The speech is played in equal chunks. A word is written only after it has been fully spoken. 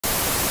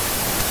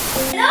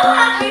Hello,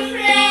 happy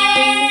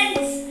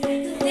friends!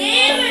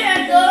 Today we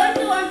are going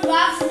to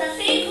unbox the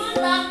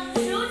Tabletop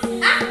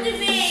Shoot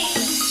Activate.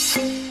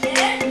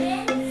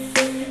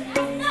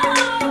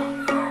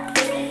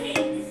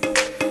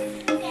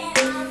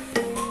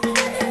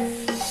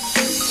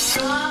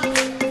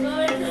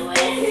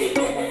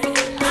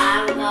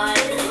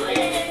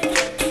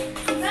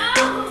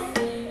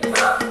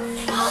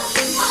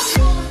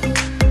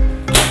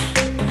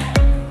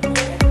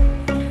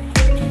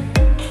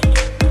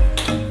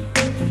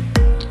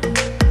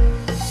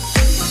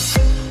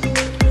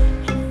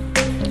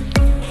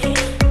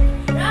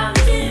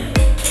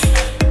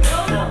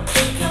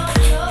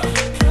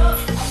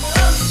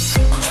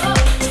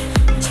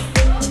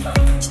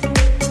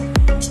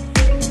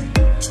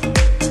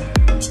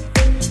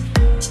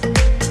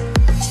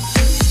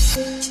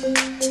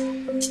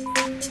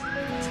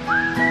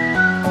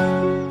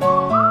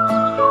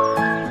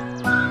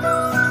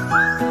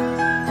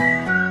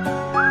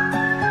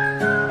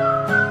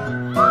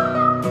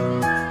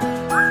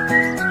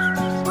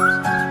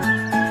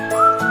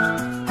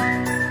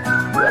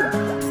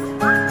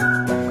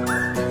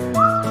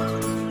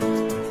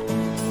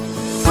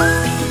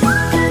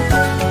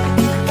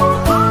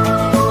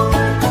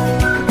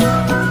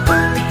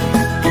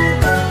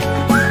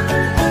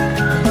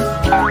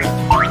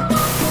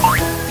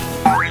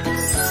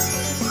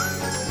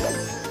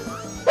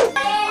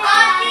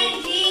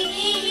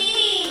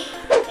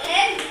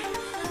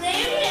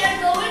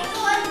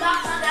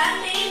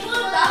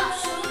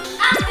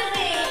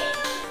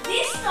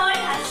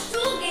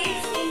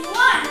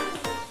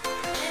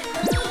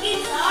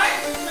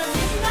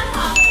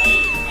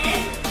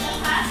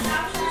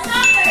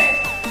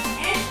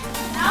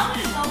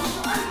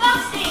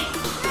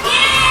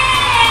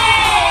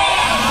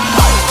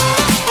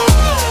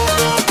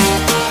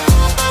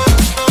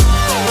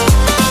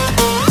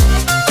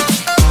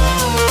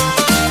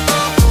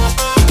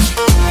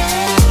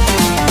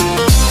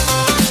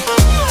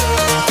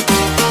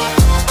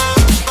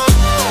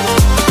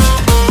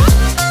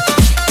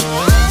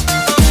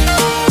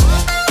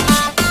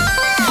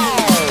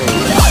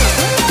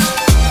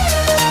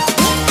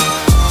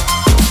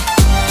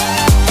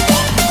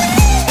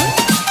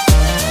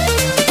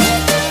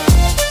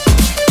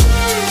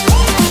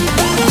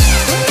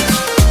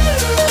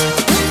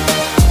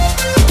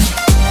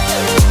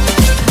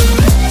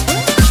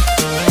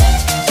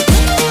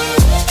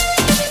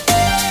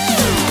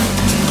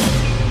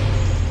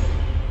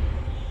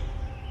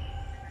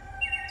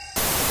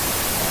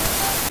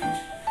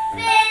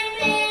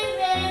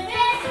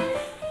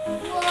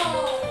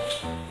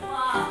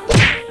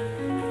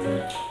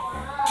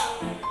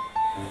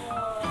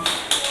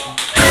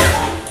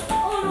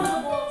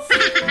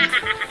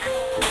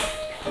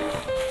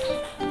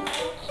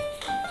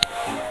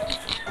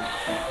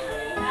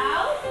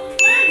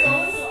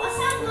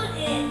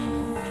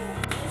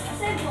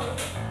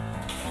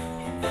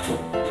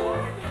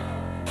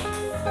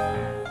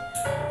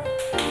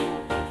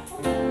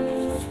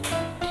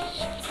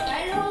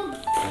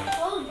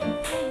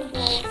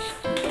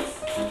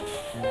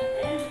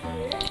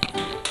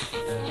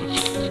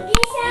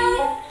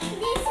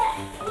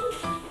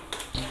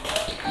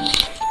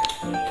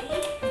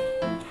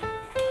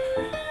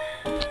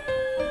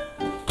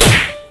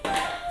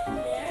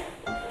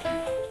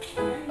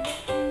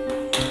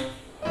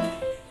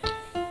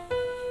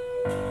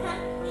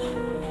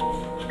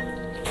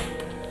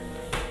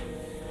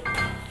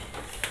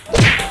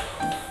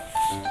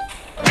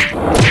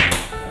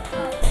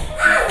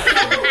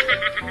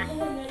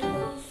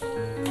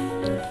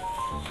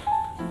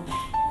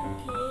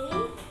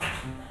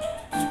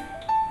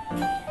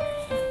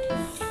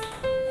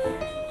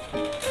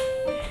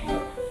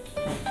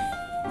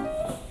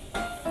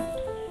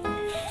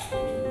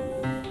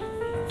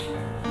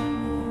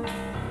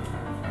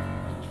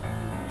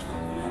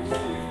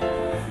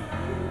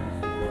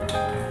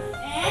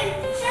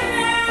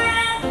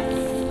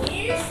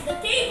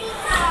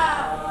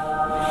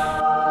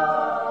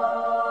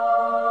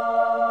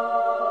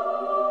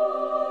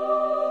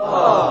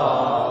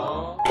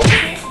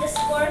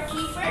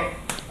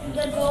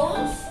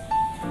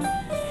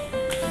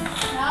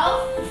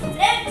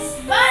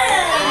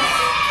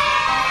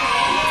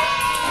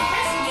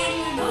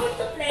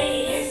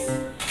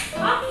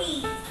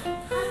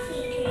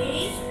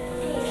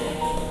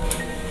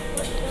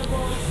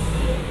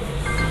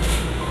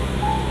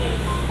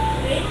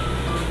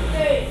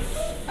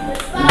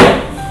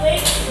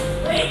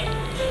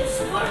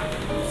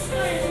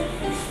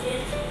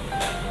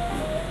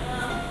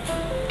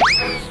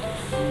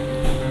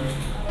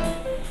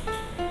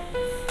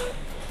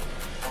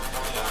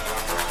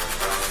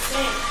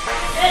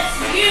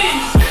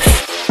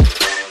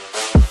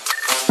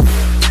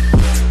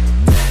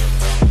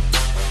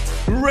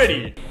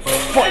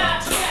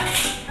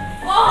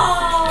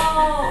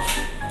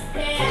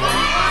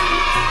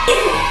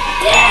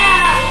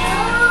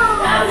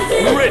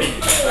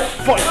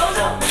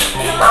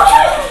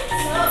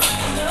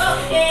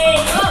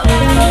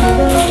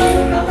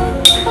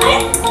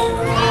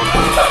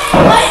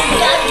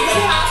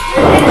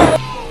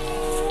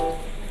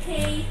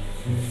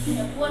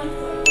 have 1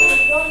 point.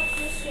 Don't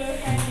use your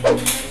hand in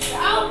this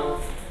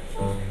out.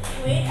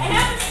 Wait, I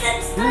haven't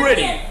said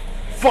Ready, yet.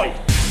 fight!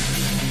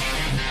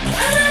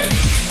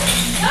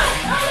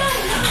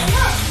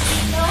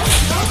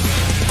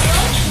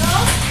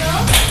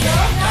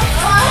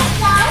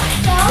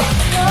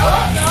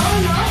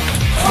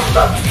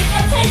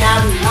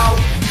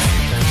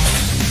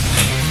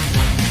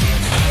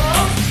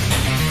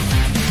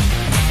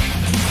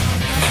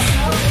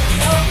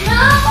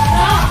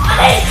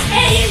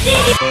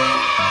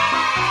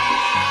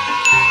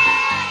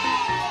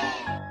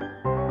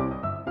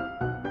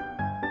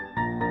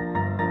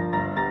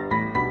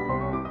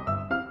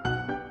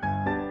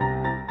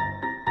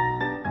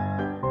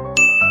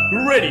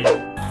 Ready,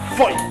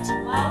 fight!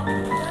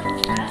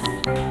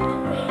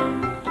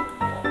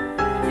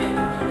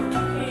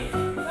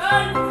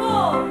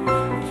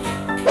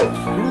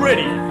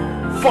 Ready,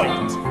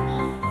 fight!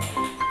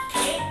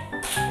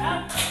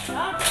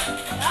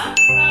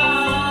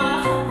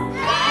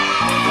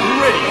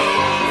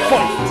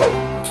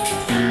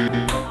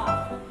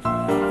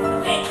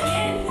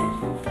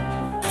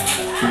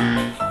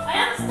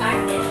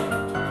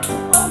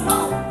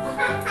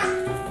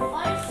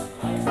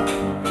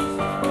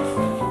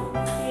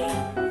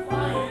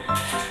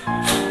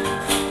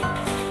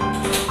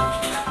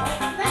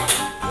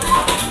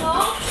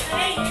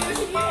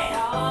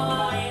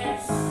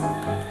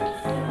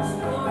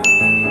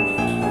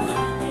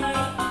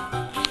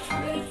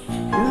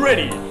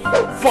 Ready, fight! Ready,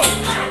 fight!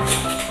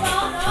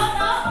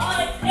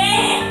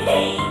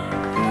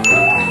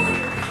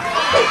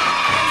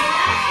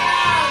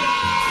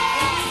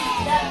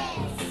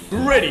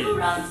 Ready,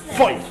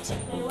 fight!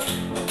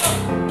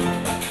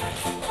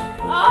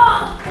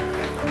 Oh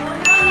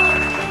no,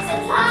 it's a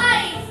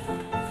tie!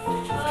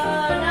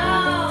 Oh no,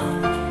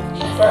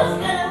 who's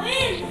gonna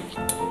win?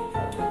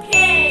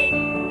 Okay,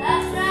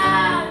 last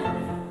round.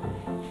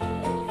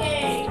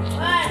 Okay,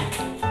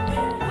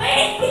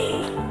 wait!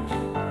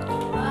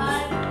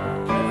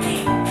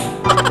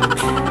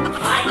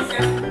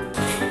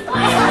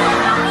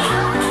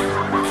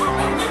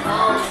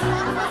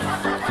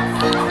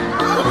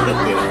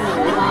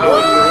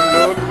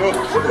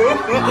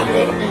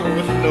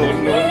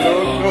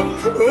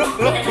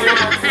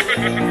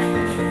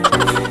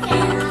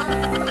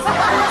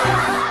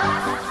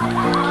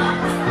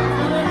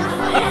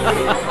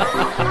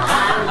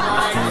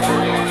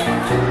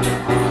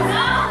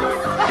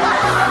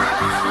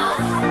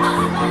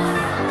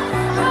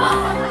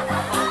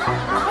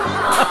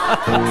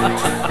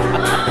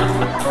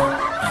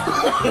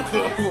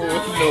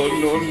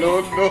 No.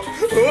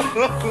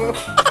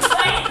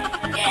 Wait,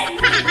 again.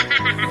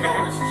 That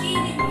was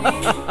cheating,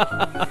 man.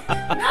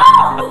 No!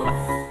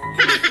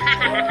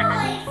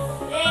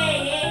 Hey.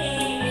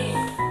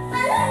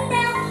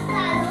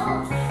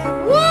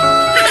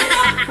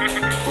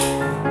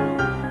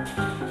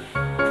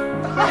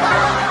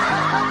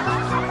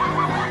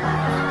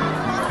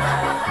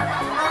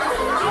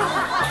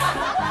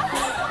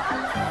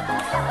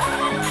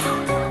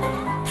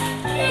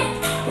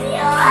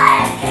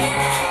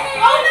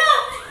 Oh no!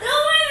 The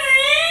winner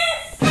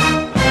is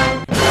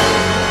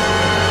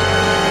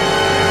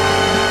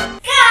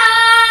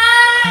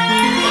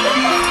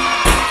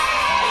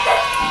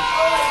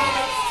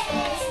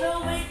there's no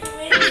way to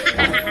win.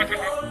 The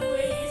only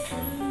way is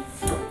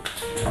to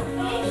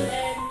lose.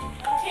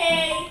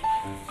 Okay.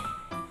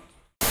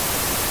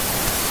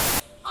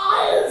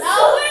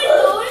 Now we're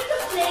going to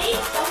play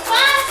the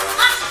fast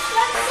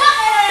action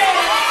soccer.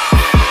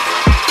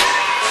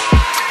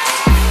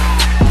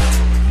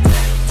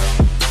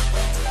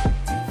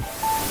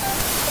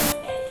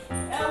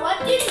 What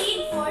you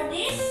need for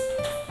this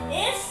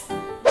is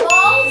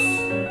balls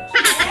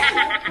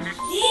and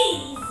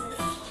these.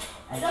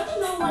 I don't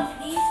know what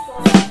these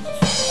called.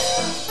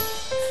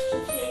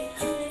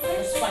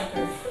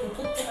 Spiker.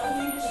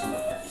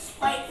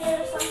 Spiker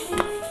or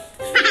something.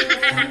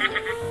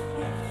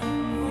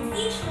 With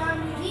each one,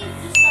 you need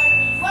to start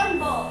with 1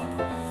 ball.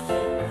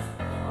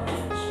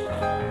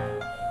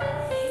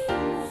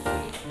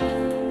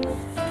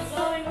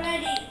 Going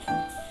ready.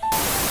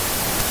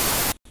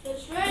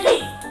 It's ready.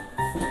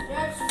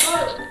 Let's go.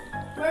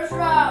 First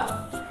round.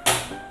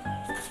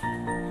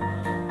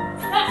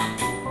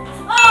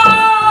 Oh!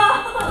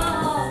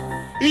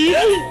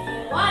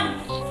 1.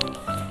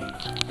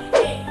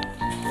 Okay.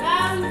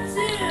 Round 2.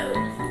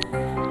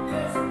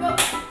 Let's go.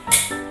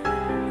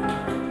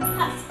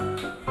 Ha.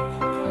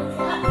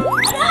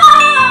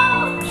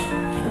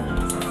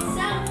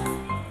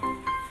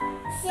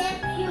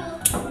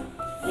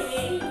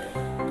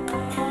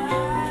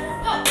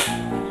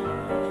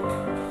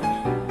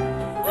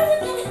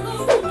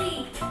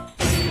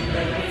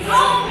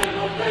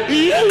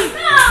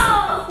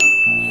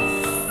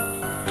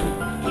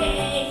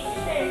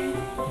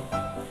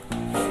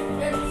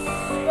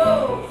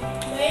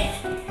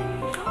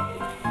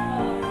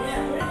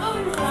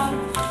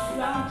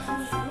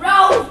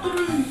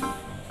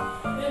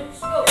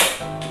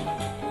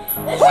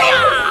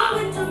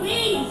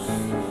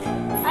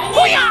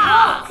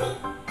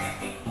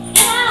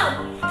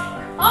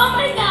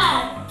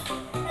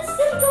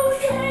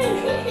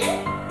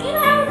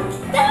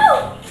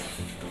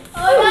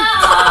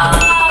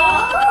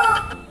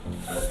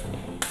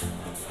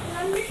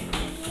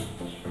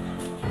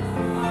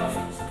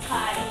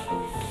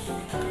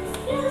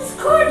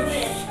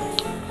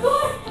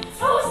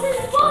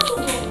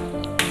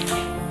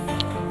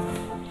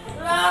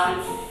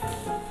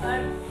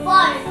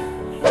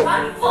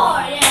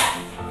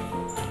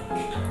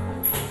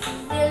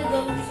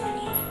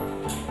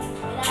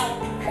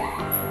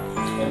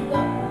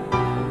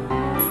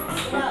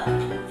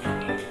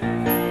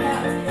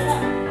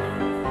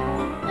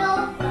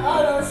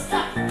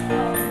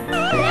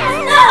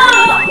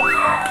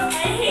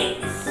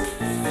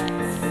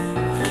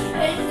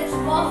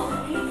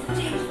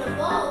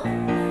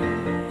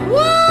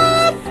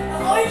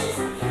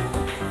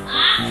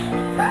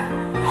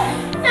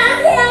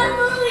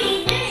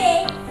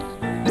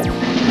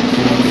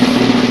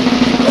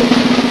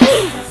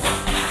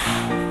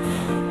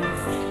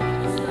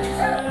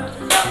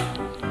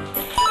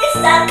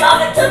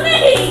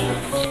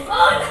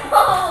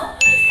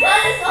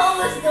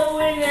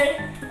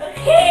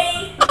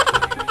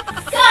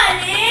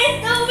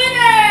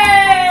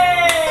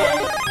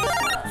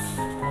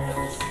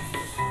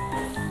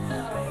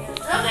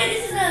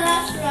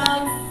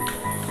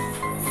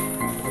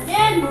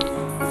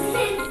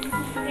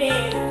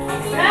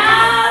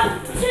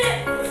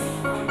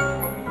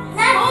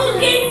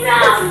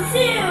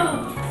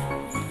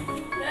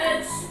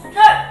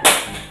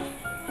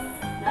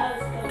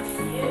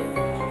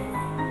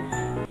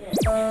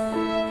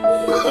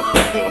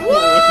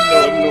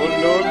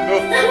 No.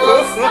 The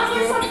ball stuck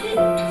or something.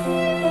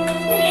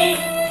 Okay.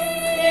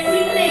 Then we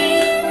play.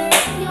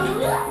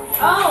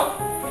 Oh.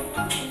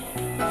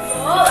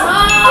 Oh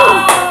no!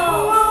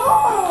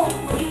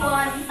 You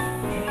won.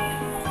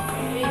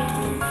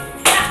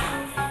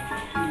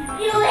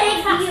 You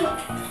hate you.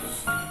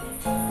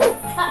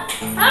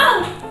 Ow!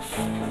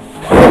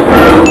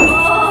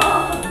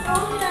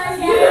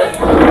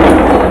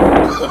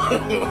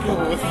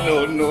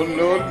 No.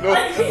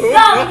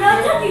 Stop! Not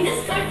touching the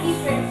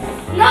scorekeeper.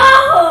 No!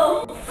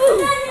 Oh,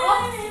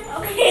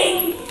 okay.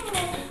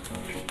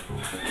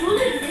 Who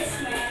is this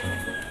man?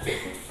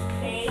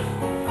 Okay.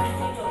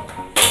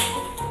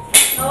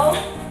 No.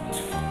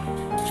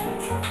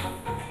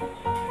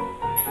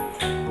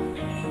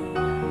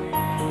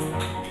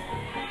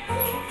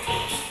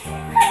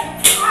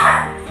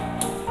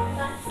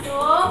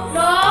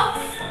 No.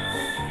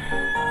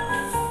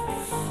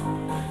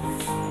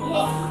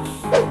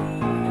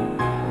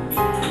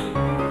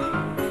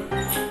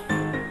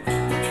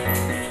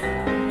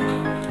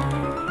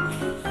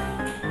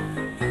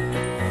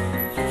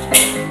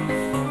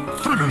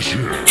 Finish it.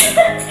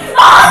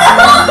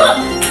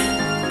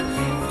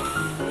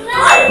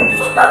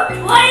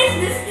 What is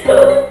this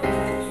dude?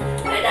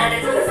 My dad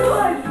is this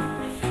one.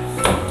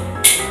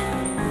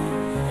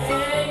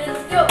 Hey,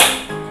 let's go.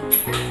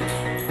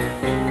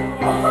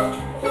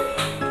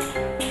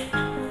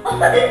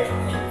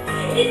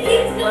 It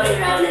keeps going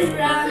round and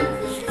round.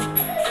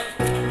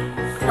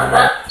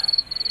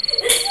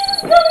 It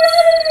keeps going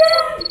round and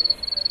round.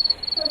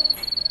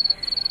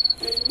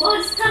 Ball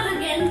is stuck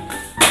again.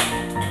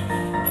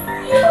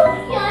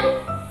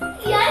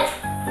 Yes.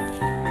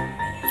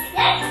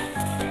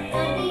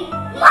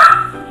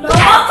 No! Oh,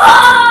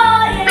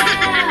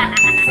 yeah!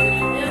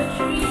 There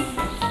three.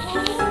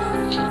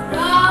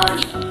 Round.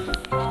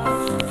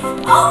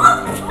 Oh,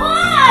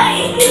 why?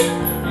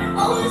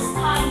 Oh, it's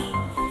tight.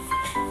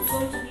 It's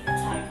going to be the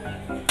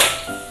tiebreaker.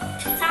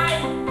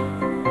 Tie.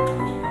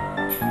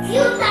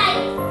 You tie.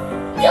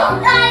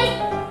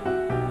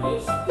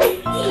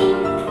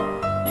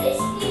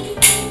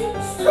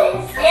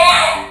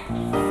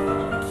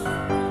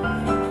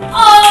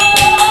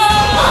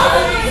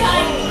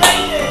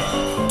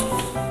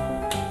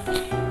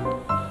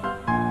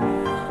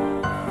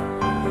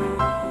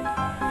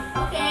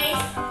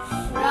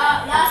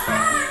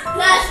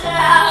 Last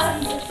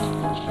round.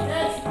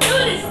 Let's do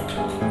this.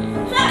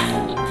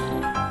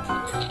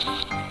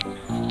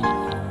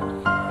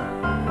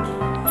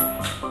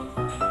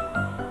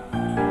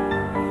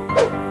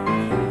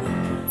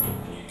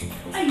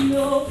 I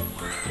know.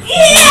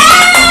 Yeah!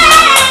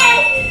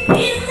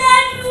 It's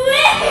not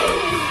winning.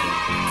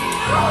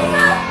 No,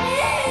 not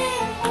winning.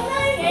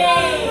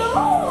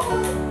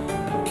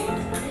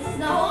 This is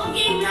the whole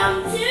game round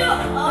 2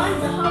 on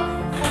the hockey.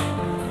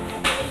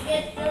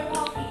 Get your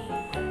hockey.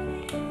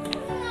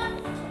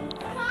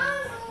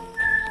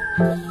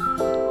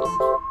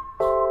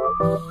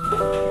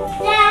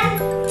 Dad,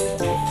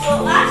 so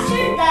ask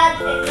your dad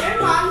and your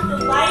mom to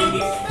buy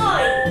this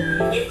toy.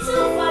 It's so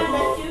fun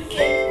that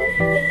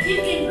you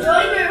can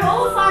join your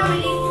whole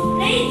family